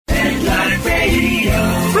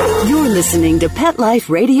listening to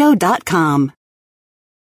PetLifeRadio.com.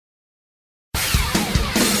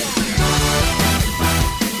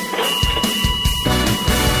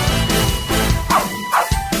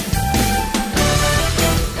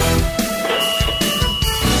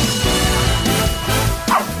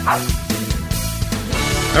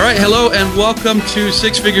 All right, hello and welcome to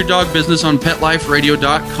Six Figure Dog Business on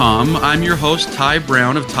PetLifeRadio.com. I'm your host, Ty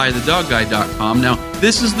Brown of TyTheDogGuy.com. Now,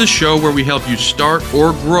 this is the show where we help you start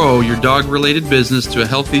or grow your dog-related business to a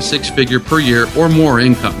healthy six-figure per year or more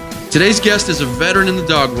income. Today's guest is a veteran in the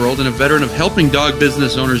dog world and a veteran of helping dog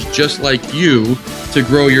business owners just like you to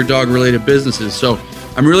grow your dog-related businesses. So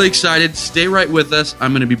I'm really excited. Stay right with us.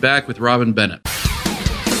 I'm going to be back with Robin Bennett.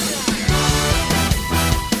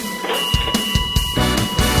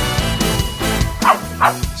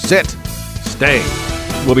 Sit. Stay.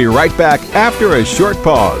 We'll be right back after a short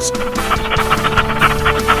pause.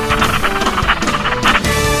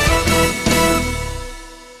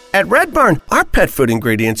 At Red Barn, our pet food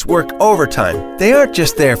ingredients work overtime. They aren't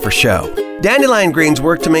just there for show. Dandelion greens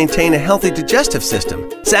work to maintain a healthy digestive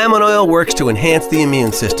system. Salmon oil works to enhance the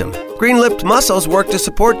immune system. Green-lipped mussels work to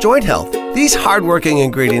support joint health. These hard-working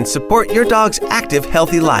ingredients support your dog's active,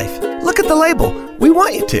 healthy life. Look at the label. We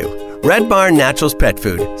want you to. Red Barn Naturals Pet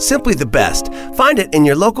Food. Simply the best. Find it in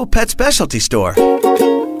your local pet specialty store.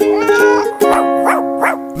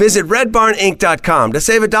 Visit RedBarnInc.com to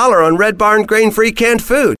save $1 on Red Barn grain-free canned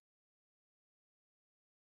food.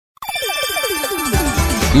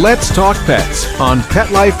 Let's talk pets on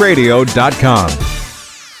PetLifeRadio.com.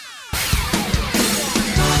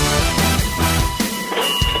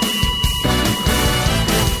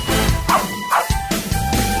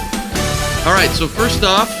 All right, so first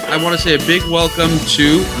off, I want to say a big welcome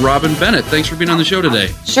to Robin Bennett. Thanks for being on the show today.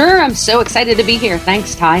 Sure, I'm so excited to be here.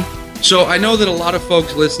 Thanks, Ty. So I know that a lot of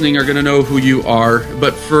folks listening are going to know who you are,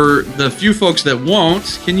 but for the few folks that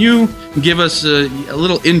won't, can you give us a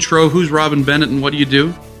little intro? Who's Robin Bennett and what do you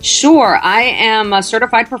do? Sure, I am a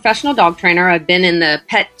certified professional dog trainer. I've been in the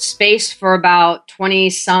pet space for about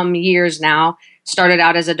 20-some years now. Started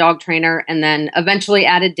out as a dog trainer and then eventually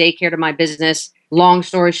added daycare to my business. Long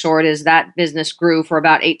story short is that business grew for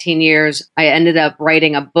about 18 years. I ended up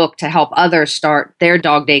writing a book to help others start their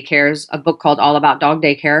dog daycares, a book called All About Dog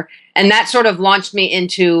Daycare. And that sort of launched me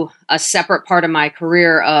into a separate part of my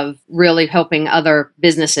career of really helping other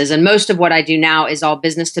businesses. And most of what I do now is all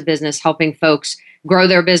business to business, helping folks grow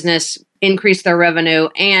their business, increase their revenue,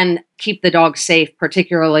 and keep the dog safe,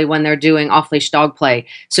 particularly when they're doing off-leash dog play.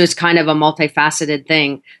 So it's kind of a multifaceted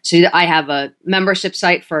thing. So I have a membership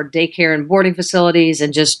site for daycare and boarding facilities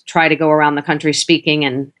and just try to go around the country speaking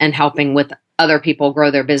and helping with other people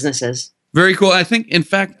grow their businesses. Very cool. I think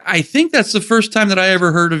that's the first time that I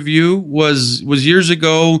ever heard of you was years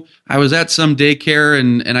ago. I was at some daycare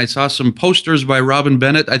and I saw some posters by Robin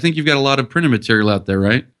Bennett. I think you've got a lot of printed material out there,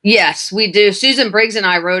 right? Yes, we do. Susan Briggs and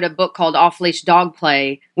I wrote a book called Off-Leash Dog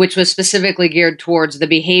Play, which was specifically geared towards the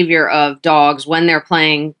behavior of dogs when they're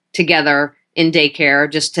playing together in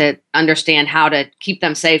daycare, just to understand how to keep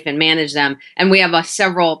them safe and manage them. And we have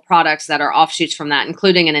several products that are offshoots from that,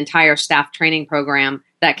 including an entire staff training program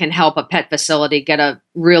that can help a pet facility get a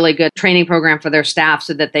really good training program for their staff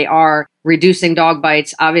so that they are reducing dog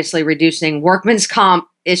bites, obviously reducing workman's comp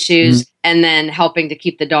issues, and then helping to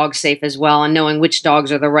keep the dog safe as well and knowing which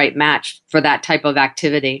dogs are the right match for that type of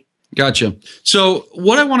activity. Gotcha. So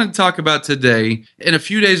what I wanted to talk about today, and a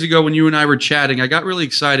few days ago when you and I were chatting, I got really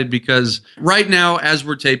excited because right now, as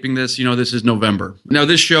we're taping this, this is November. Now,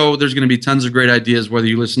 this show, there's going to be tons of great ideas, whether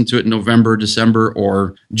you listen to it in November, December,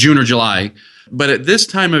 or June or July. But at this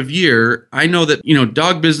time of year, I know that,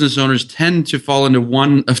 dog business owners tend to fall into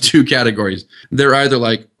one of two categories. They're either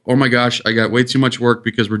like, oh my gosh, I got way too much work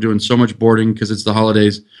because we're doing so much boarding because it's the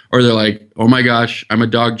holidays. Or they're like, oh my gosh, I'm a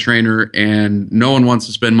dog trainer and no one wants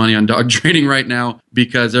to spend money on dog training right now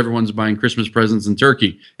because everyone's buying Christmas presents and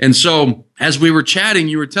turkey. And so as we were chatting,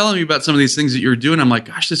 you were telling me about some of these things that you were doing. I'm like,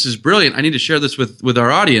 gosh, this is brilliant. I need to share this with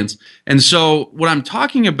our audience. And so what I'm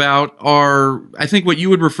talking about are, I think, what you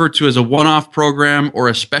would refer to as a one-off program or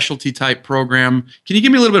a specialty type program. Can you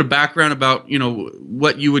give me a little bit of background about,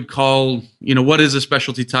 what you would call, what is a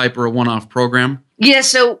specialty type or a one-off program? Yeah,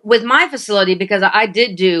 so with my facility, because I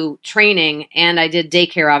did do training and I did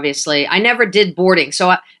daycare, obviously, I never did boarding.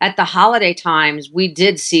 So at the holiday times, we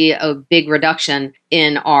did see a big reduction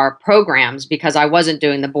in our programs because I wasn't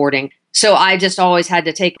doing the boarding. So I just always had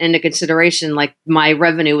to take into consideration, like, my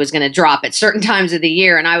revenue was going to drop at certain times of the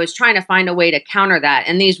year. And I was trying to find a way to counter that.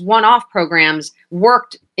 And these one-off programs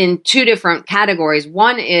worked in two different categories.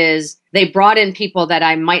 One is they brought in people that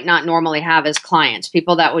I might not normally have as clients,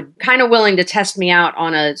 people that would kind of willing to test me out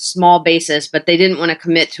on a small basis, but they didn't want to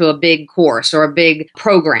commit to a big course or a big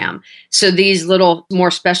program. So these little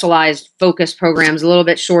more specialized focus programs, a little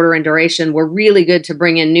bit shorter in duration, were really good to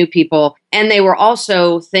bring in new people. And they were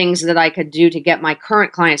also things that I could do to get my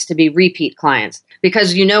current clients to be repeat clients.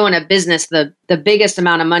 Because in a business, the biggest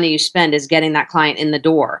amount of money you spend is getting that client in the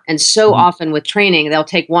door. And so often with training, they'll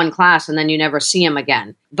take one class and then you never see them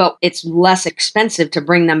again. But it's less expensive to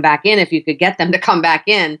bring them back in if you could get them to come back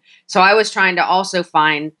in. So I was trying to also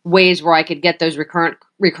find ways where I could get those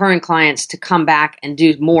recurring clients to come back and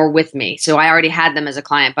do more with me. So I already had them as a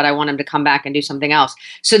client, but I want them to come back and do something else.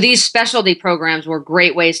 So these specialty programs were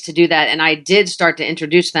great ways to do that. And I did start to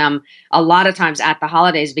introduce them a lot of times at the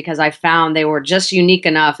holidays because I found they were just unique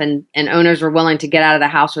enough and owners were willing to get out of the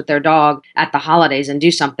house with their dog at the holidays and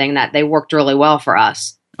do something that they worked really well for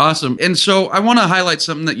us. Awesome. And so I want to highlight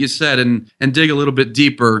something that you said and dig a little bit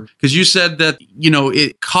deeper, because you said that,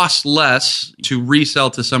 it costs less to resell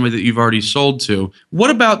to somebody that you've already sold to. What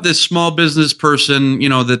about this small business person,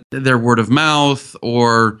 that their word of mouth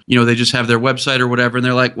or, they just have their website or whatever, and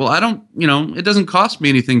they're like, well, I don't, it doesn't cost me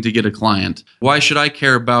anything to get a client. Why should I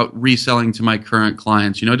care about reselling to my current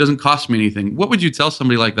clients? It doesn't cost me anything. What would you tell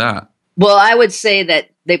somebody like that? Well, I would say that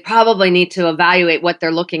they probably need to evaluate what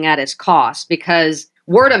they're looking at as cost, because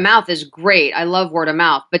word of mouth is great. I love word of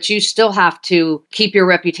mouth, but you still have to keep your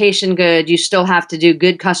reputation good. You still have to do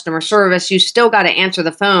good customer service. You still got to answer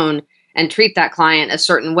the phone and treat that client a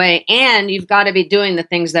certain way. And you've got to be doing the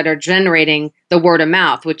things that are generating the word of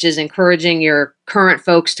mouth, which is encouraging your current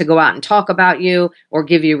folks to go out and talk about you or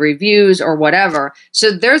give you reviews or whatever.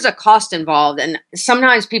 So there's a cost involved. And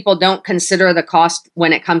sometimes people don't consider the cost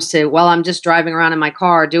when it comes to, well, I'm just driving around in my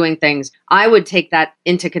car doing things. I would take that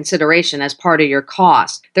into consideration as part of your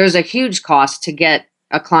cost. There's a huge cost to get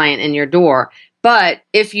a client in your door. But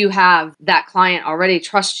if you have that client already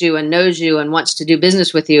trusts you and knows you and wants to do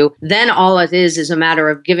business with you, then all it is a matter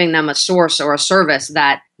of giving them a source or a service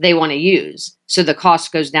that they want to use. So the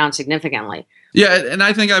cost goes down significantly. Yeah, and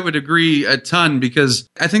I think I would agree a ton, because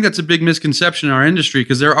I think that's a big misconception in our industry,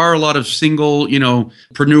 because there are a lot of single,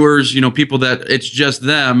 preneurs, people that it's just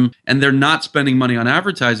them and they're not spending money on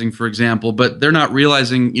advertising, for example, but they're not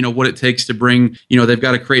realizing, what it takes to bring, they've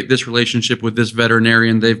got to create this relationship with this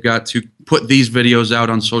veterinarian. They've got to put these videos out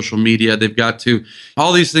on social media. They've got to,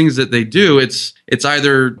 all these things that they do, it's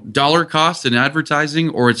either dollar cost in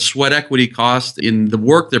advertising or it's sweat equity cost in the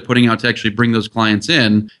work they're putting out to actually bring those clients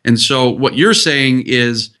in. And so what you're saying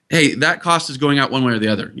is, hey, that cost is going out one way or the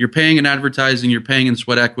other. You're paying in advertising, you're paying in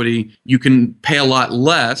sweat equity. You can pay a lot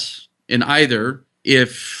less in either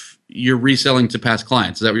if you're reselling to past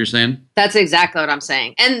clients. Is that what you're saying? That's exactly what I'm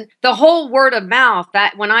saying. And the whole word of mouth,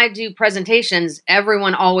 that when I do presentations,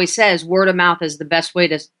 everyone always says word of mouth is the best way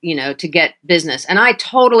to, to get business. And I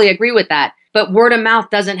totally agree with that. But word of mouth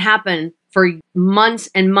doesn't happen for months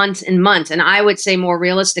and months and months. And I would say more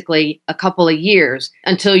realistically, a couple of years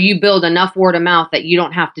until you build enough word of mouth that you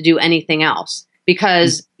don't have to do anything else.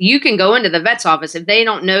 Because you can go into the vet's office if they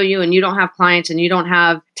don't know you and you don't have clients and you don't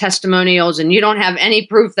have testimonials and you don't have any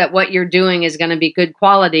proof that what you're doing is going to be good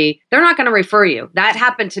quality, they're not going to refer you. That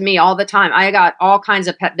happened to me all the time. I got all kinds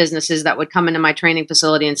of pet businesses that would come into my training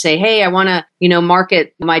facility and say, hey, I want to,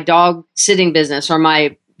 market my dog sitting business or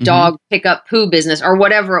my dog pick up poo business or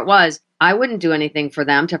whatever it was. I wouldn't do anything for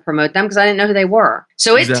them to promote them because I didn't know who they were.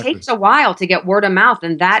 So it takes a while to get word of mouth,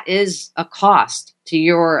 and that is a cost to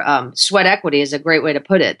your sweat equity is a great way to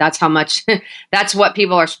put it. That's how much, that's what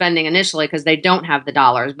people are spending initially because they don't have the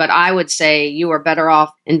dollars. But I would say you are better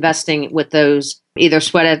off investing with those either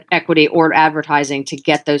sweat equity or advertising to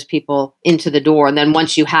get those people into the door. And then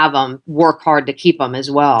once you have them, work hard to keep them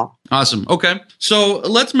as well. Awesome. Okay. So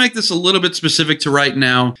let's make this a little bit specific to right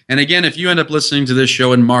now. And again, if you end up listening to this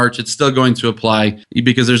show in March, it's still going to apply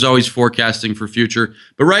because there's always forecasting for future.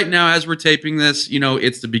 But right now, as we're taping this,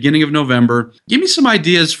 it's the beginning of November. Give me some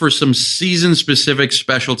ideas for some season-specific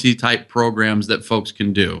specialty type programs that folks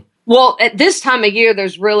can do. Well, at this time of year,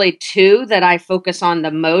 there's really two that I focus on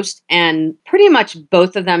the most, and pretty much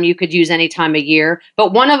both of them you could use any time of year.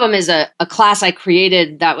 But one of them is a class I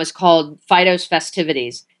created that was called Fido's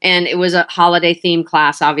Festivities, and it was a holiday themed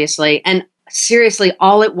class, obviously. And seriously,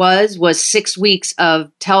 all it was 6 weeks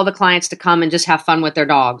of tell the clients to come and just have fun with their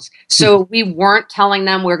dogs. So we weren't telling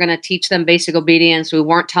them we're going to teach them basic obedience. We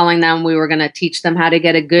weren't telling them we were going to teach them how to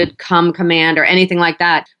get a good come command or anything like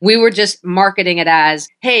that. We were just marketing it as,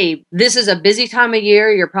 hey, this is a busy time of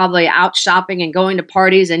year. You're probably out shopping and going to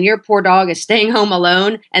parties and your poor dog is staying home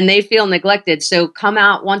alone and they feel neglected. So come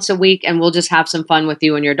out once a week and we'll just have some fun with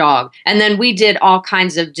you and your dog. And then we did all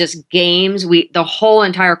kinds of just games. The whole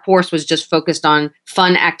entire course was just focused on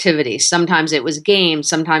fun activities. Sometimes it was games.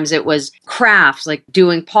 Sometimes it was crafts, like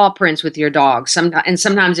doing paw prints with your dog.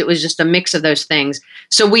 Sometimes it was just a mix of those things.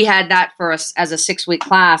 So we had that for us as a 6-week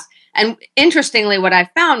class. And interestingly, what I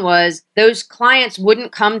found was those clients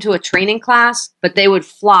wouldn't come to a training class, but they would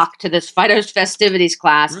flock to this Fido's Festivities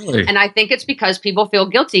class. Really? And I think it's because people feel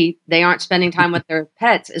guilty. They aren't spending time with their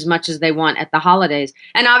pets as much as they want at the holidays.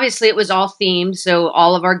 And obviously it was all themed. So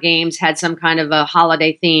all of our games had some kind of a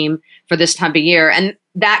holiday theme for this time of year. And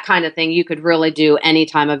that kind of thing you could really do any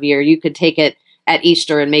time of year. You could take it at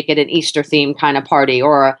Easter and make it an Easter themed kind of party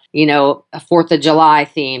or, a 4th of July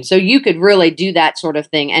theme. So you could really do that sort of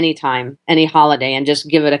thing anytime, any holiday, and just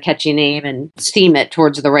give it a catchy name and theme it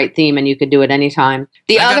towards the right theme. And you could do it anytime.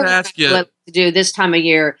 The other thing I love to do this time of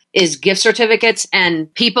year is gift certificates,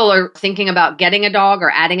 and people are thinking about getting a dog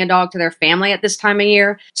or adding a dog to their family at this time of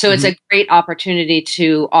year. So it's a great opportunity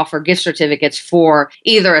to offer gift certificates for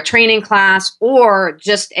either a training class or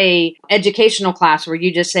just a educational class where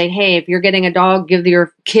you just say, hey, if you're getting a dog, give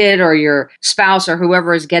your kid or your spouse or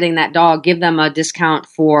whoever is getting that dog, give them a discount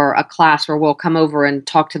for a class where we'll come over and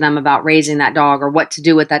talk to them about raising that dog or what to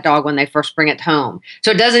do with that dog when they first bring it home.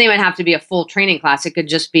 So it doesn't even have to be a full training class. It could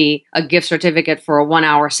just be a gift certificate for a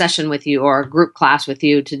 1-hour session with you or a group class with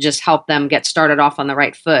you to just help them get started off on the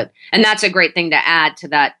right foot. And that's a great thing to add to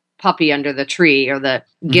that puppy under the tree or the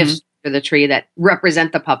gifts under the tree that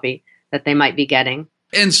represent the puppy that they might be getting.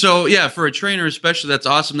 And so, yeah, for a trainer especially, that's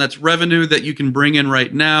awesome. That's revenue that you can bring in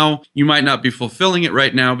right now. You might not be fulfilling it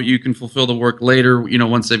right now, but you can fulfill the work later,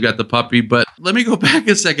 once they've got the puppy. But let me go back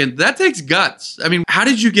a second. That takes guts. I mean, how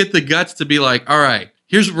did you get the guts to be like, all right,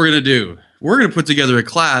 here's what we're going to do. We're going to put together a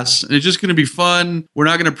class and it's just going to be fun. We're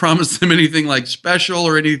not going to promise them anything like special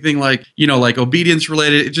or anything like, like obedience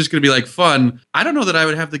related. It's just going to be like fun. I don't know that I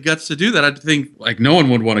would have the guts to do that. I'd think like no one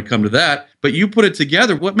would want to come to that, but you put it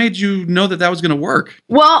together. What made you know that was going to work?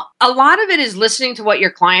 Well, a lot of it is listening to what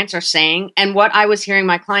your clients are saying. And what I was hearing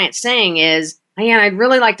my clients saying is, man, I'd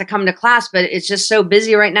really like to come to class, but it's just so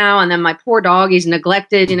busy right now. And then my poor dog, he's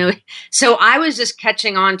neglected, So I was just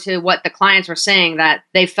catching on to what the clients were saying, that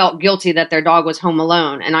they felt guilty that their dog was home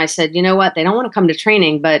alone. And I said, you know what? They don't want to come to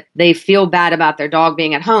training, but they feel bad about their dog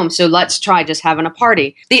being at home. So let's try just having a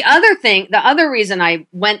party. The other reason I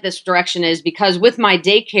went this direction is because with my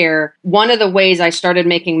daycare, one of the ways I started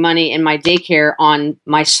making money in my daycare on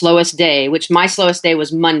my slowest day, which my slowest day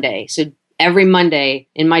was Monday. So every Monday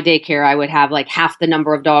in my daycare, I would have like half the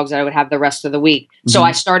number of dogs that I would have the rest of the week. So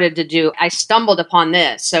I stumbled upon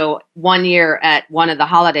this. So one year at one of the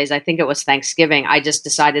holidays, I think it was Thanksgiving, I just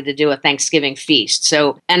decided to do a Thanksgiving feast.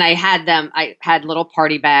 So, and I had little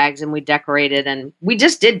party bags and we decorated and we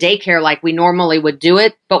just did daycare like we normally would do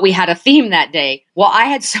it, but we had a theme that day. Well, I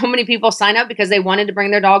had so many people sign up because they wanted to bring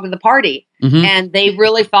their dog to the party and they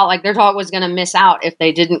really felt like their dog was going to miss out if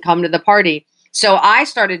they didn't come to the party. So I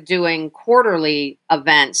started doing quarterly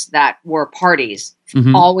events that were parties,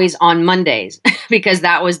 always on Mondays, because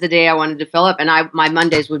that was the day I wanted to fill up. And my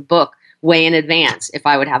Mondays would book way in advance if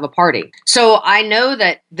I would have a party. So I know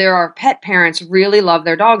that there are pet parents really love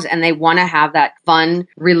their dogs and they want to have that fun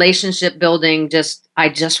relationship building, I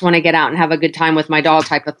just want to get out and have a good time with my dog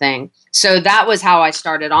type of thing. So that was how I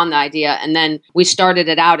started on the idea. And then we started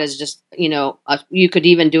it out as just, you could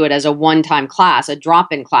even do it as a one-time class, a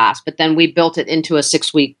drop-in class, but then we built it into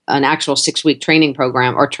an actual 6-week training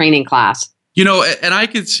program or training class. And I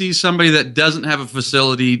could see somebody that doesn't have a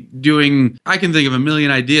facility I can think of a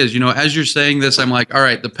million ideas. As you're saying this, I'm like, all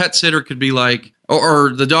right, the pet sitter could be like,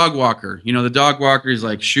 or the dog walker. The dog walker is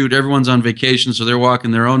like, shoot, everyone's on vacation, so they're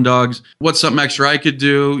walking their own dogs. What's something extra I could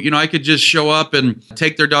do? I could just show up and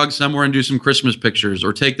take their dog somewhere and do some Christmas pictures,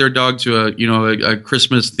 or take their dog to a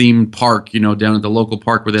Christmas themed park, down at the local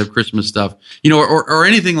park where they have Christmas stuff, or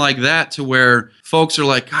anything like that, to where folks are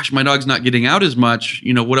like, gosh, my dog's not getting out as much.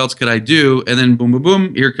 What else could I do? And then boom, boom,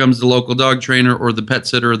 boom, here comes the local dog trainer or the pet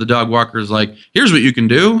sitter or the dog walker is like, here's what you can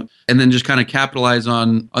do. And then just kind of capitalize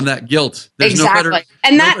on that guilt. There's exactly.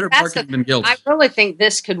 no better marketing than guilt. I really think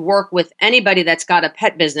this could work with anybody that's got a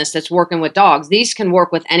pet business that's working with dogs. These can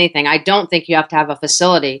work with anything. I don't think you have to have a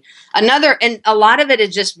facility. And a lot of it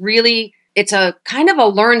is just really it's a kind of a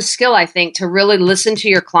learned skill, I think, to really listen to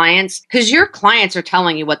your clients, because your clients are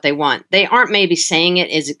telling you what they want. They aren't maybe saying it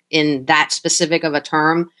is in that specific of a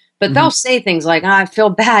term, but they'll say things like, I feel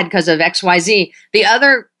bad because of XYZ. The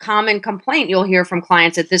other common complaint you'll hear from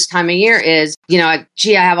clients at this time of year is,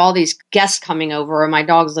 gee, I have all these guests coming over, or my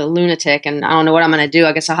dog's a lunatic and I don't know what I'm going to do.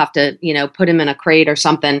 I guess I'll have to, put him in a crate or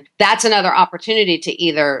something. That's another opportunity to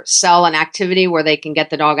either sell an activity where they can get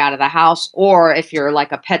the dog out of the house, or if you're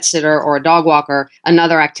like a pet sitter or a dog walker,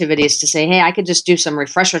 another activity is to say, hey, I could just do some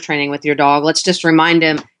refresher training with your dog. Let's just remind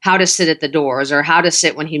him how to sit at the doors or how to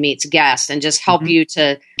sit when he meets guests, and just help you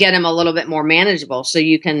to get him a little bit more manageable so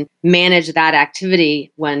you can manage that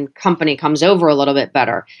activity when company comes over a little bit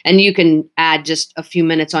better. And you can add just a few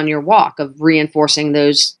minutes on your walk of reinforcing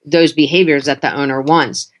those behaviors that the owner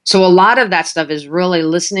wants. So a lot of that stuff is really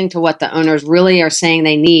listening to what the owners really are saying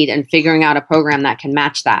they need and figuring out a program that can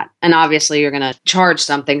match that. And obviously you're going to charge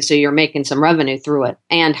something, so you're making some revenue through it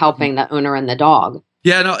and helping the owner and the dog.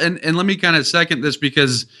 Yeah, no, and let me kind of second this,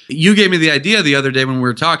 because you gave me the idea the other day when we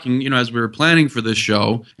were talking, as we were planning for this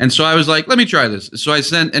show. And so I was like, let me try this. So I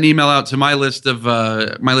sent an email out to my list of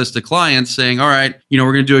clients saying, all right, we're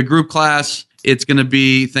going to do a group class. It's going to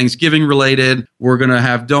be Thanksgiving related. We're going to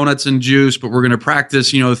have donuts and juice, but we're going to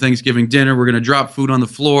practice, Thanksgiving dinner. We're going to drop food on the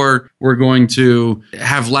floor. We're going to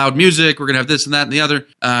have loud music. We're going to have this and that and the other.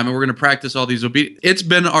 And we're going to practice all these obedience. It's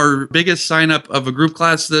been our biggest sign up of a group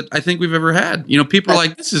class that I think we've ever had. People are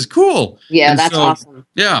like, this is cool. Yeah, that's awesome.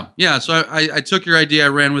 Yeah. So I took your idea. I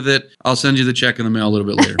ran with it. I'll send you the check in the mail a little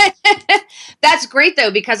bit later. That's great,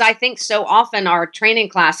 though, because I think so often our training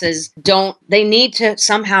classes they need to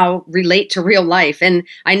somehow relate to real life. And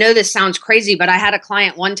I know this sounds crazy, but I had a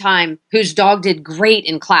client one time whose dog did great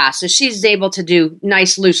in class. So she's able to do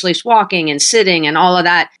nice loose leash walking and sitting and all of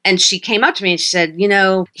that. And she came up to me and she said,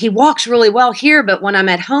 he walks really well here, but when I'm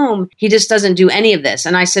at home, he just doesn't do any of this.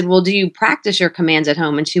 And I said, well, do you practice your commands at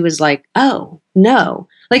home? And she was like, oh, no.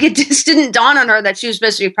 Like, it just didn't dawn on her that she was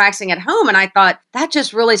supposed to be practicing at home. And I thought that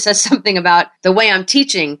just really says something about the way I'm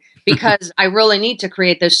teaching, because I really need to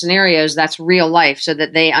create those scenarios that's real life so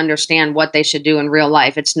that they understand what they should do in real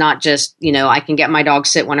life. It's not just, I can get my dog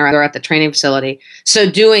sit when they're at the training facility. So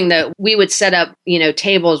we would set up,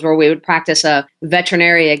 tables where we would practice a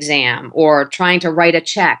veterinary exam, or trying to write a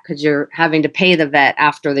check because you're having to pay the vet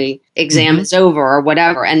after the exam is over or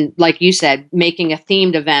whatever. And like you said, making a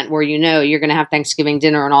themed event where you're going to have Thanksgiving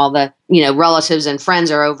dinner and all the, relatives and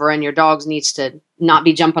friends are over and your dogs needs to not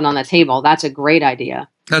be jumping on the table. That's a great idea.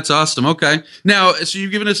 That's awesome. Okay. Now, so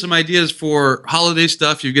you've given us some ideas for holiday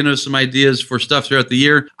stuff. You've given us some ideas for stuff throughout the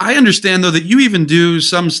year. I understand, though, that you even do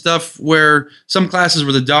some stuff some classes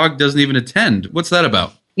where the dog doesn't even attend. What's that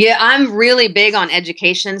about? Yeah, I'm really big on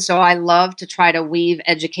education, so I love to try to weave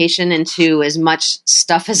education into as much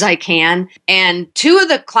stuff as I can. And two of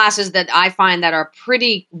the classes that I find that are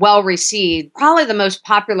pretty well received, probably the most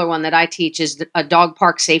popular one that I teach is a dog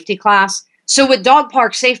park safety class. So with dog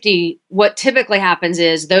park safety, what typically happens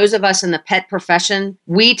is those of us in the pet profession,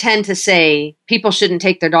 we tend to say people shouldn't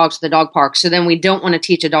take their dogs to the dog park. So then we don't want to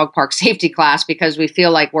teach a dog park safety class because we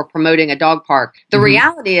feel like we're promoting a dog park. The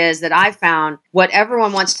reality is that I found what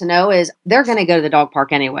everyone wants to know is they're going to go to the dog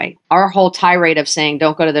park anyway. Our whole tirade of saying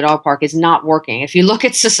don't go to the dog park is not working. If you look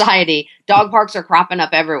at society, dog parks are cropping up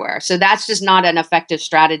everywhere. So that's just not an effective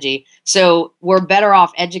strategy. So we're better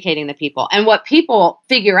off educating the people. And what people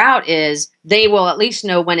figure out is they will at least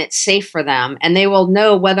know when it's safe for them, and they will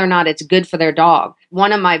know whether or not it's good for their dog.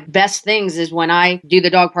 One of my best things is when I do the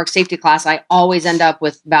dog park safety class, I always end up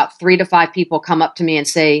with about 3 to 5 people come up to me and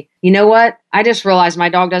say, you know what? I just realized my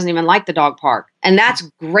dog doesn't even like the dog park. And that's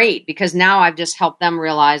great because now I've just helped them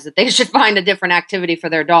realize that they should find a different activity for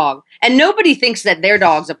their dog. And nobody thinks that their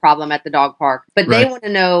dog's a problem at the dog park, but they want to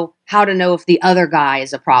know how to know if the other guy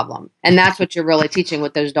is a problem. And that's what you're really teaching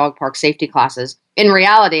with those dog park safety classes. In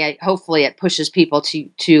reality, hopefully it pushes people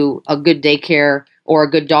to a good daycare or a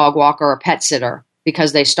good dog walker or pet sitter,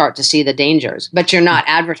 because they start to see the dangers. But you're not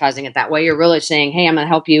advertising it that way. You're really saying, hey, I'm going to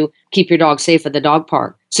help you keep your dog safe at the dog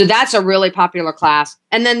park. So that's a really popular class.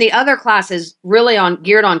 And then the other class is really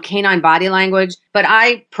geared on canine body language, but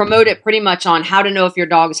I promote it pretty much on how to know if your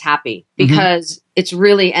dog is happy, because it's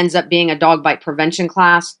really ends up being a dog bite prevention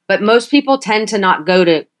class. But most people tend to not go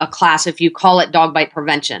to a class if you call it dog bite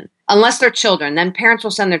prevention, unless they're children. Then parents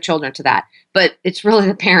will send their children to that. But it's really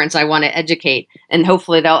the parents I want to educate, and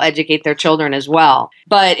hopefully they'll educate their children as well.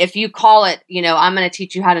 But if you call it, I'm going to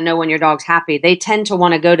teach you how to know when your dog's happy, they tend to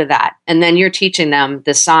want to go to that. And then you're teaching them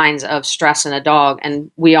the signs of stress in a dog.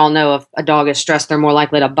 And we all know if a dog is stressed, they're more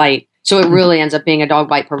likely to bite. So it really ends up being a dog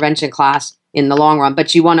bite prevention class in the long run,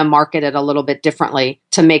 but you want to market it a little bit differently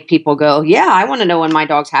to make people go, yeah, I want to know when my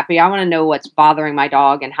dog's happy. I want to know what's bothering my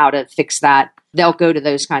dog and how to fix that. They'll go to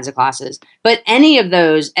those kinds of classes. But any of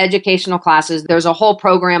those educational classes, there's a whole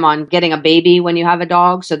program on getting a baby when you have a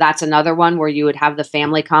dog. So that's another one where you would have the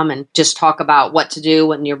family come and just talk about what to do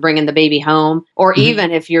when you're bringing the baby home. Or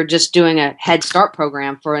even if you're just doing a Head Start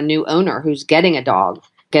program for a new owner who's getting a dog,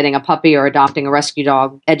 getting a puppy or adopting a rescue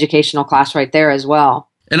dog, educational class right there as well.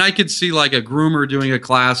 And I could see like a groomer doing a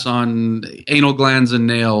class on anal glands and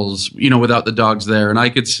nails, without the dogs there. And I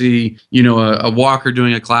could see, a walker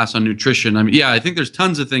doing a class on nutrition. I mean, yeah, I think there's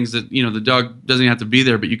tons of things that, the dog doesn't have to be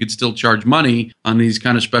there, but you could still charge money on these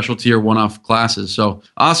kind of specialty or one-off classes. So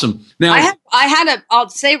awesome. Now, I'll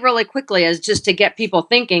say really quickly as just to get people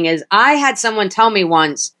thinking is I had someone tell me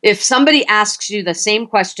once, if somebody asks you the same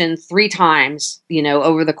question 3 times,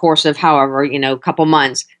 over the course of however, a couple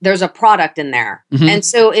months, there's a product in there. And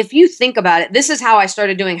so if you think about it, this is how I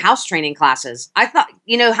started doing house training classes. I thought,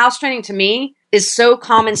 house training to me is so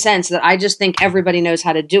common sense that I just think everybody knows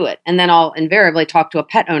how to do it. And then I'll invariably talk to a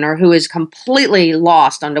pet owner who is completely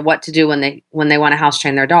lost onto what to do when they want to house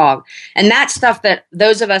train their dog. And that stuff that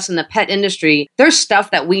those of us in the pet industry, there's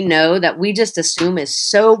stuff that we know that we just assume is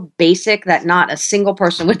so basic that not a single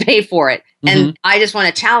person would pay for it. And I just want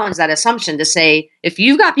to challenge that assumption to say, if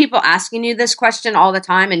you've got people asking you this question all the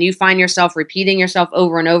time and you find yourself repeating yourself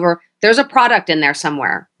over and over, there's a product in there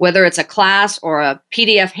somewhere, whether it's a class or a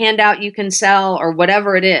PDF handout you can sell or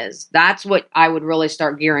whatever it is. That's what I would really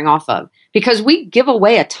start gearing off of, because we give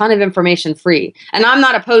away a ton of information free. And I'm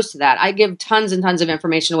not opposed to that. I give tons and tons of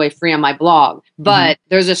information away free on my blog, but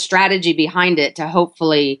there's a strategy behind it to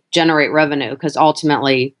hopefully generate revenue, because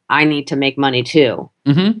ultimately I need to make money too.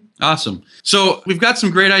 Awesome. So we've got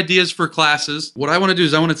some great ideas for classes. What I want to do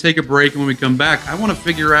is I want to take a break, and when we come back, I want to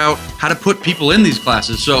figure out how to put people in these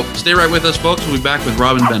classes. So stay right with us, folks. We'll be back with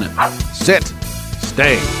Robin Bennett. Sit.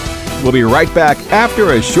 Stay. We'll be right back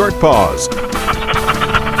after a short pause.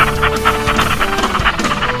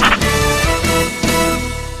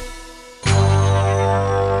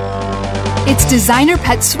 It's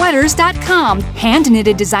DesignerPetSweaters.com.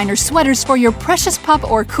 Hand-knitted designer sweaters for your precious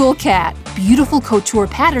pup or cool cat. Beautiful couture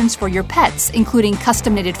patterns for your pets, including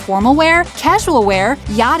custom-knitted formal wear, casual wear,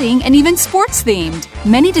 yachting, and even sports-themed.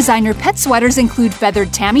 Many designer pet sweaters include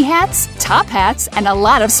feathered tammy hats, top hats, and a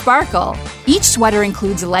lot of sparkle. Each sweater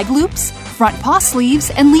includes leg loops, front paw sleeves,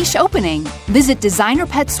 and leash opening. Visit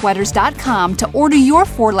DesignerPetSweaters.com to order your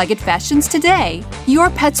 4-legged fashions today. Your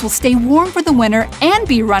pets will stay warm for the winter and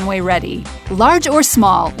be runway ready. Large or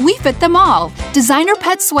small, we fit them all.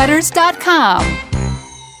 DesignerPetSweaters.com.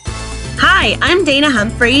 Hi, I'm Dana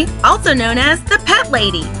Humphrey, also known as the Pet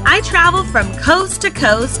Lady. I travel from coast to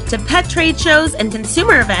coast to pet trade shows and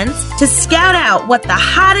consumer events to scout out what the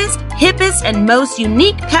hottest, hippest, and most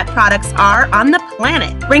unique pet products are on the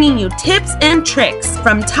planet, bringing you tips and tricks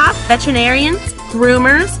from top veterinarians,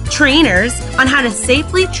 groomers, trainers on how to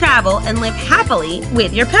safely travel and live happily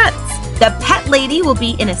with your pets. The Pet Lady will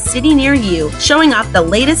be in a city near you, showing off the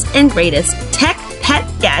latest and greatest tech, pet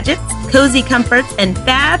gadgets, cozy comforts, and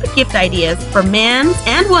fab gift ideas for man's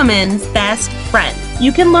and woman's best friend.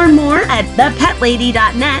 You can learn more at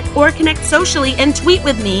thepetlady.net or connect socially and tweet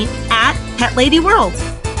with me at PetLadyWorld.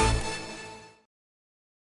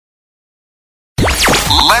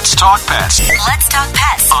 Let's talk pets. Let's talk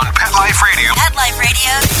pets On Pet Life Radio. Pet Life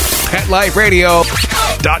Radio.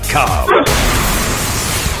 PetLifeRadio.com.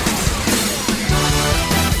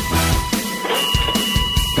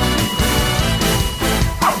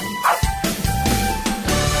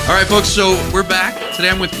 All right, folks, so we're back. Today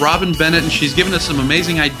I'm with Robin Bennett, and she's given us some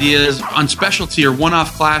amazing ideas on specialty or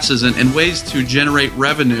one-off classes and ways to generate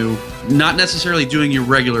revenue, not necessarily doing your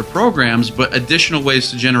regular programs, but additional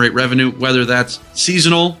ways to generate revenue, whether that's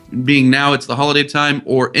seasonal, being now it's the holiday time,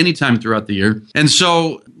 or any time throughout the year. And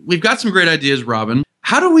so we've got some great ideas, Robin.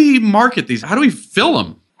 How do we market these? How do we fill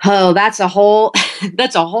them? Oh, that's a whole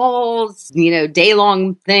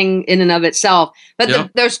day-long thing in and of itself. But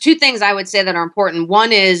there's 2 things I would say that are important.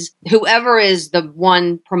 One is whoever is the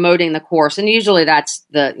one promoting the course, and usually that's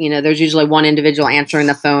there's usually one individual answering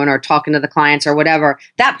the phone or talking to the clients or whatever.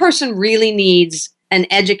 That person really needs an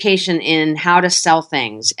education in how to sell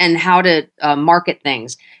things and how to market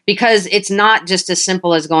things. because it's not just as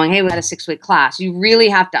simple as going, hey, we had a 6-week class. You really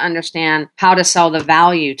have to understand how to sell the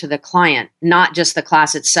value to the client, not just the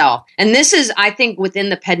class itself. And this is, I think, within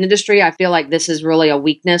the pet industry, I feel like this is really a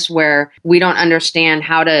weakness where we don't understand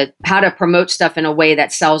how to promote stuff in a way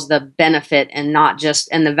that sells the benefit and not just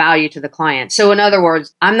and the value to the client. So in other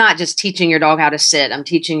words, I'm not just teaching your dog how to sit. I'm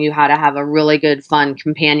teaching you how to have a really good, fun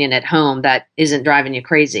companion at home that isn't driving you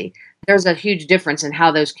crazy. There's a huge difference in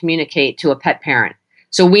how those communicate to a pet parent.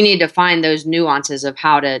 So we need to find those nuances of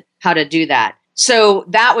how to do that. So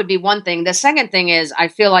that would be one thing. The second thing is I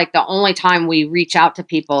feel like the only time we reach out to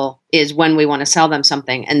people is when we want to sell them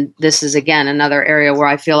something. And this is, again, another area where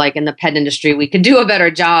I feel like in the pet industry, we could do a better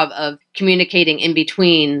job of communicating in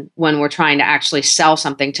between when we're trying to actually sell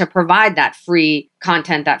something to provide that free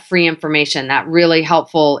content, that free information, that really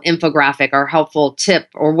helpful infographic or helpful tip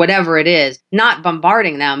or whatever it is, not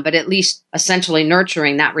bombarding them, but at least essentially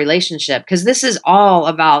nurturing that relationship, because this is all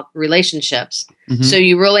about relationships. Mm-hmm. So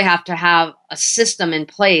you really have to have a system in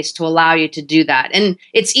place to allow you to do that. And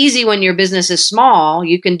it's easy when your business is small.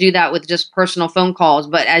 You can do that with just personal phone calls.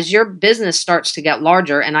 But as your business starts to get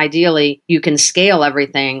larger and ideally you can scale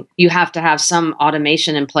everything, you have to have some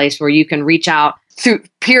automation in place where you can reach out through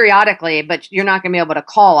periodically, but you're not going to be able to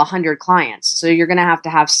call 100 clients. So you're going to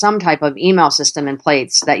have some type of email system in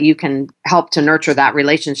place that you can help to nurture that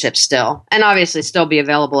relationship still. And obviously still be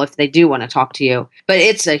available if they do want to talk to you. But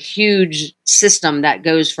it's a huge system that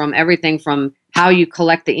goes from everything from how you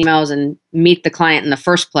collect the emails and meet the client in the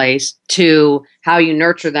first place to how you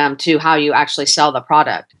nurture them to how you actually sell the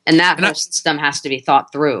product. And that whole system has to be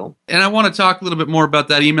thought through. And I want to talk a little bit more about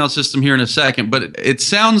that email system here in a second, but it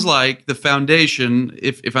sounds like the foundation,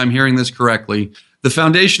 if I'm hearing this correctly, the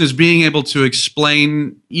foundation is being able to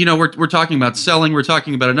explain, we're talking about selling, we're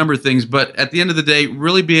talking about a number of things, but at the end of the day,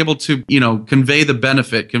 really be able to, convey the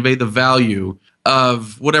benefit, convey the value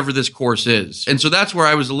of whatever this course is. And so that's where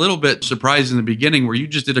I was a little bit surprised in the beginning, where you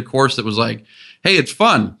just did a course that was like, hey, it's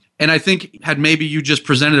fun. And I think had maybe you just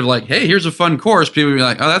presented it like, hey, here's a fun course, people would be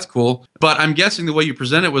like, oh, that's cool. But I'm guessing the way you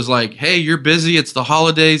present it was like, hey, you're busy, it's the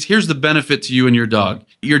holidays, here's the benefit to you and your dog.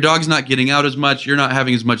 Your dog's not getting out as much, you're not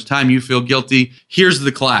having as much time, you feel guilty, here's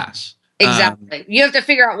the class. Exactly. You have to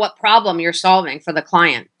figure out what problem you're solving for the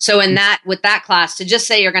client. So with that class, to just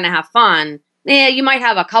say you're going to have fun, you might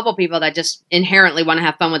have a couple people that just inherently want to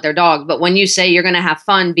have fun with their dog. But when you say you're going to have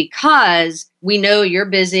fun because we know you're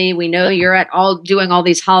busy, we know you're doing all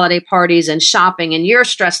these holiday parties and shopping and you're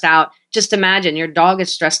stressed out, just imagine your dog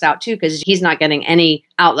is stressed out too because he's not getting any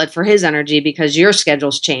outlet for his energy because your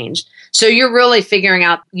schedule's changed. So you're really figuring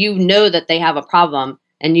out, that they have a problem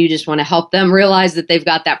and you just want to help them realize that they've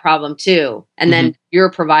got that problem too. And then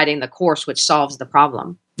you're providing the course which solves the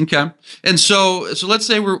problem. Okay. And so let's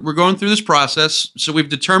say we're going through this process. So we've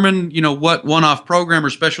determined, what one-off program or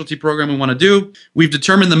specialty program we want to do. We've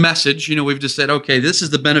determined the message. We've just said, okay, this is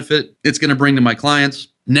the benefit it's going to bring to my clients.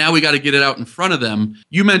 Now we got to get it out in front of them.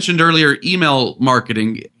 You mentioned earlier email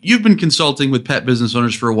marketing. You've been consulting with pet business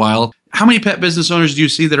owners for a while. How many pet business owners do you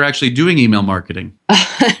see that are actually doing email marketing?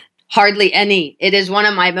 Hardly any. It is one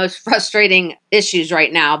of my most frustrating issues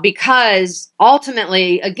right now because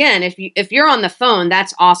ultimately, again, if you're on the phone,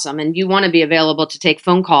 that's awesome and you want to be available to take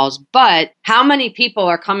phone calls. But how many people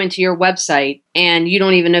are coming to your website and you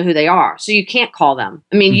don't even know who they are? So you can't call them.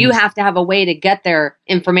 I mean, you have to have a way to get their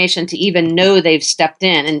information to even know they've stepped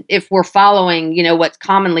in. And if we're following, what's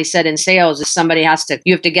commonly said in sales is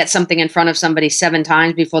you have to get something in front of somebody 7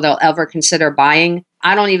 times before they'll ever consider buying.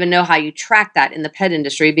 I don't even know how you track that in the pet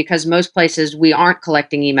industry because most places we aren't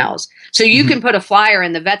collecting emails. So you can put a flyer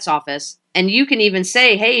in the vet's office and you can even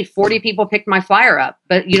say, hey, 40 people picked my flyer up,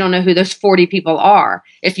 but you don't know who those 40 people are.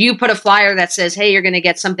 If you put a flyer that says, hey, you're going to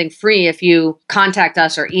get something free if you contact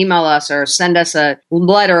us or email us or send us a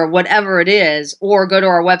letter or whatever it is, or go to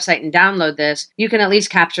our website and download this, you can at least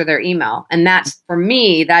capture their email. And that's, for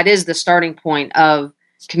me, that is the starting point of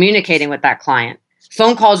communicating with that client.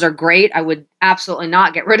 Phone calls are great. I would absolutely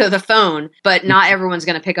not get rid of the phone, but not everyone's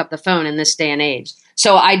going to pick up the phone in this day and age.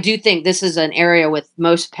 So I do think this is an area with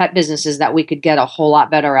most pet businesses that we could get a whole lot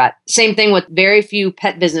better at. Same thing with very few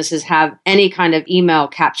pet businesses have any kind of email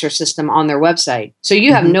capture system on their website. So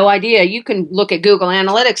you have no idea. You can look at Google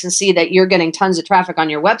Analytics and see that you're getting tons of traffic on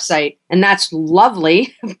your website, and that's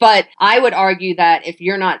lovely. But I would argue that if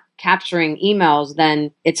you're not capturing emails,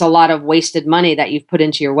 then it's a lot of wasted money that you've put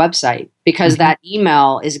into your website because that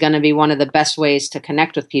email is going to be one of the best ways to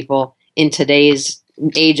connect with people in today's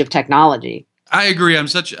age of technology. I agree. I'm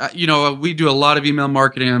such, we do a lot of email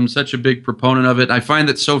marketing. I'm such a big proponent of it. I find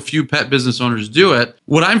that so few pet business owners do it.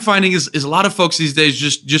 What I'm finding is a lot of folks these days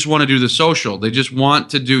just want to do the social. They just want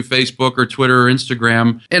to do Facebook or Twitter or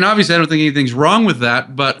Instagram. And obviously, I don't think anything's wrong with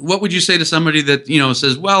that. But what would you say to somebody that,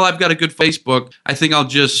 says, well, I've got a good Facebook. I think I'll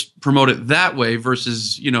just promote it that way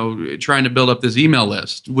versus, trying to build up this email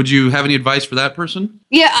list. Would you have any advice for that person?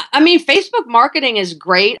 Yeah, I mean, Facebook marketing is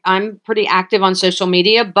great. I'm pretty active on social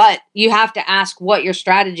media, but you have to ask what your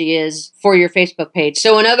strategy is for your Facebook page.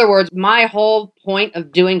 So in other words, my whole point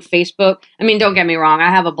of doing Facebook, I mean, don't get me wrong, I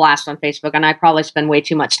have a blast on Facebook and I probably spend way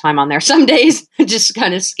too much time on there some days, just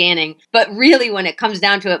kind of scanning. But really, when it comes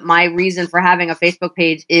down to it, my reason for having a Facebook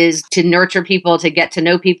page is to nurture people, to get to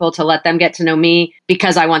know people, to let them get to know me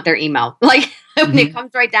because I want their email. Like when it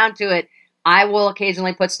comes right down to it, I will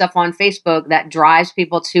occasionally put stuff on Facebook that drives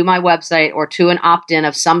people to my website or to an opt-in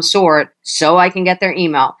of some sort so I can get their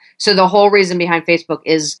email. So the whole reason behind Facebook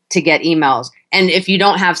is to get emails. And if you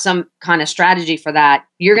don't have some kind of strategy for that,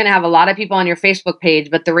 you're going to have a lot of people on your Facebook page.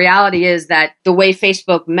 But the reality is that the way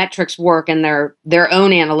Facebook metrics work and their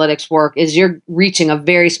own analytics work is you're reaching a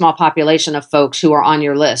very small population of folks who are on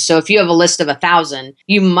your list. So if you have a list of 1,000,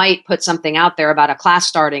 you might put something out there about a class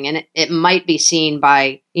starting and it might be seen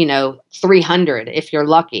by, 300 if you're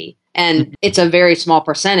lucky. And it's a very small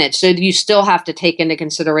percentage. So you still have to take into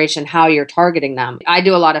consideration how you're targeting them. I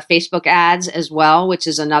do a lot of Facebook ads as well, which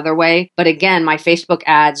is another way. But again, my Facebook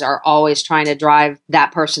ads are always trying to drive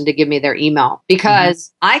that person to give me their email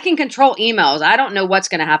because I can control emails. I don't know what's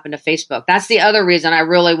going to happen to Facebook. That's the other reason I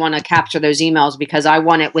really want to capture those emails because I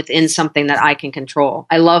want it within something that I can control.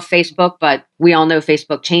 I love Facebook, but we all know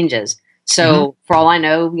Facebook changes. So for all I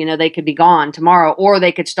know, they could be gone tomorrow or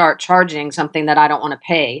they could start charging something that I don't want to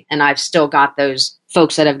pay. And I've still got those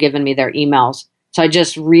folks that have given me their emails. So I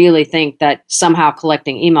just really think that somehow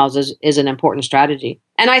collecting emails is an important strategy.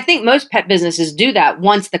 And I think most pet businesses do that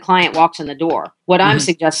once the client walks in the door. What I'm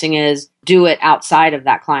suggesting is do it outside of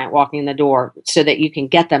that client walking in the door so that you can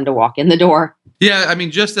get them to walk in the door. Yeah, I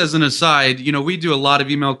mean, just as an aside, we do a lot of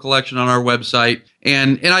email collection on our website,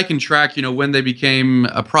 and I can track, when they became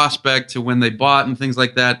a prospect to when they bought and things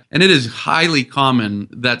like that. And it is highly common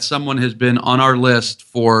that someone has been on our list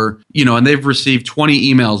for, and they've received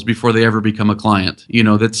 20 emails before they ever become a client.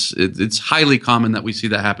 It's highly common that we see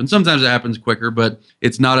that happen. Sometimes it happens quicker, but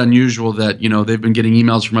it's not unusual that, they've been getting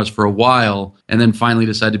emails from us for a while and then finally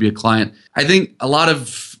decide to be a client. I think a lot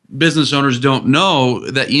of business owners don't know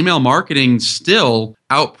that email marketing still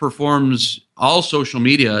outperforms all social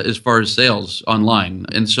media as far as sales online.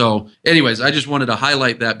 And so anyways, I just wanted to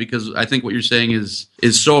highlight that because I think what you're saying is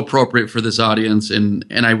so appropriate for this audience. And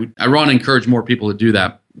I want to encourage more people to do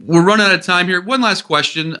that. We're running out of time here. One last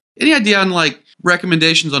question. Any idea on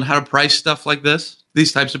recommendations on how to price stuff like this,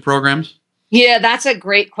 these types of programs? Yeah, that's a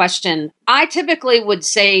great question. I typically would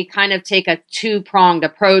say kind of take a two-pronged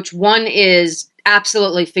approach. One is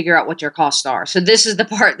absolutely figure out what your costs are. So this is the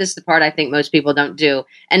part I think most people don't do.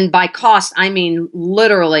 And by cost, I mean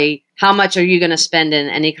literally how much are you going to spend in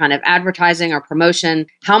any kind of advertising or promotion?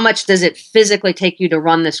 How much does it physically take you to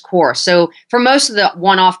run this course? So for most of the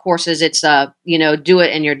one-off courses, it's do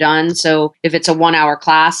it and you're done. So if it's a 1-hour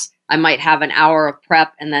class, I might have an hour of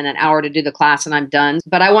prep and then an hour to do the class and I'm done.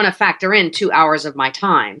 But I want to factor in 2 hours of my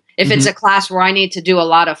time. If it's a class where I need to do a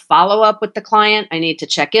lot of follow-up with the client, I need to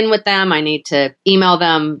check in with them, I need to email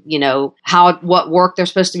them, what work they're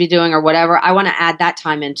supposed to be doing or whatever, I want to add that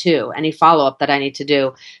time in too, any follow-up that I need to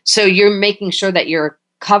do. So you're making sure that you're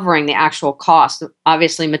covering the actual cost,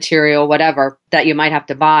 obviously material, whatever, that you might have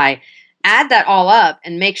to buy. Add that all up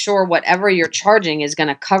and make sure whatever you're charging is going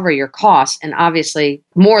to cover your costs and obviously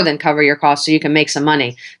more than cover your costs so you can make some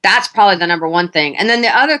money. That's probably the number one thing. And then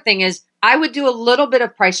the other thing is I would do a little bit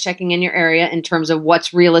of price checking in your area in terms of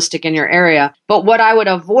what's realistic in your area. But what I would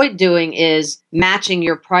avoid doing is matching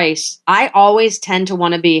your price. I always tend to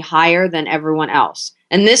want to be higher than everyone else.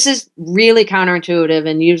 And this is really counterintuitive,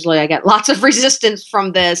 and usually I get lots of resistance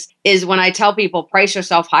from this, is when I tell people price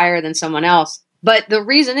yourself higher than someone else. But the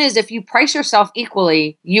reason is if you price yourself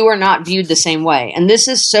equally, you are not viewed the same way. And this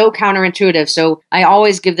is so counterintuitive. So I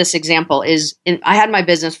always give this example I had my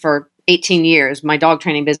business for 18 years, my dog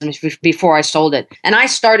training business before I sold it. And I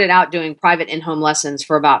started out doing private in-home lessons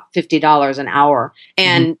for about $50 an hour.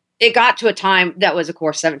 And it got to a time that was, of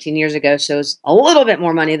course, 17 years ago. So it was a little bit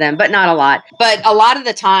more money then, but not a lot. But a lot of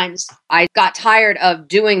the times I got tired of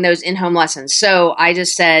doing those in-home lessons. So I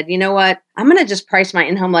just said, you know what? I'm going to just price my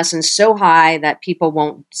in-home lessons so high that people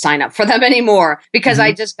won't sign up for them anymore because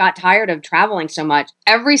I just got tired of traveling so much.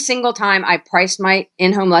 Every single time I priced my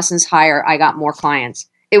in-home lessons higher, I got more clients.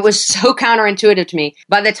 It was so counterintuitive to me.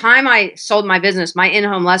 By the time I sold my business, my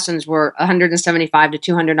in-home lessons were $175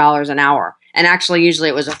 to $200 an hour. And actually, usually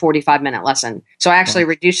it was a 45-minute lesson. So I actually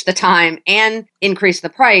reduced the time and increased the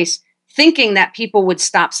price, thinking that people would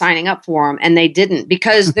stop signing up for them, and they didn't,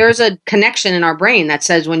 because there's a connection in our brain that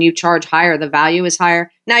says when you charge higher, the value is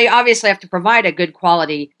higher. Now, you obviously have to provide a good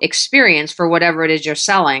quality experience for whatever it is you're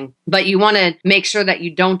selling, but you want to make sure that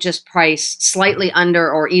you don't just price slightly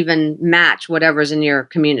under or even match whatever's in your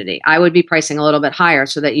community. I would be pricing a little bit higher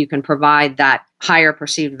so that you can provide that higher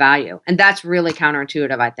perceived value. And that's really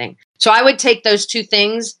counterintuitive, I think. So I would take those two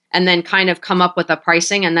things and then kind of come up with a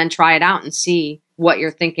pricing and then try it out and see what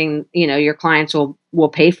you're thinking, your clients will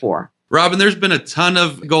pay for. Robin, there's been a ton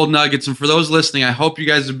of gold nuggets. And for those listening, I hope you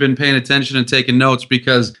guys have been paying attention and taking notes,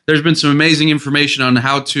 because there's been some amazing information on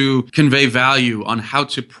how to convey value, on how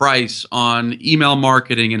to price, on email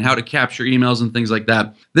marketing and how to capture emails and things like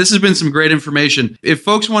that. This has been some great information. If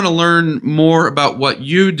folks want to learn more about what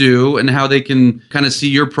you do and how they can kind of see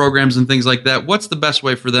your programs and things like that, what's the best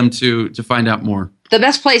way for them to find out more? The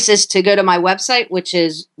best place is to go to my website, which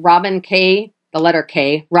is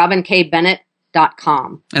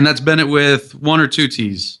RobinKBennett.com. And that's Bennett with one or two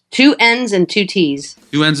T's? 2 N's and 2 T's.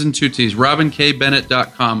 2 N's and 2 T's.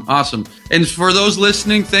 RobinKBennett.com. Awesome. And for those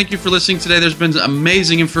listening, thank you for listening today. There's been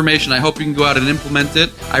amazing information. I hope you can go out and implement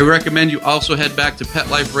it. I recommend you also head back to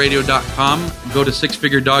PetLifeRadio.com, go to Six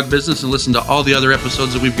Figure Dog Business and listen to all the other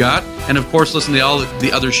episodes that we've got. And of course, listen to all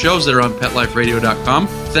the other shows that are on PetLifeRadio.com.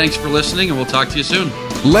 Thanks for listening, and we'll talk to you soon.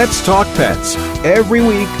 Let's Talk Pets, every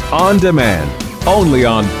week on demand, only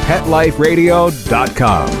on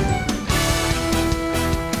PetLifeRadio.com.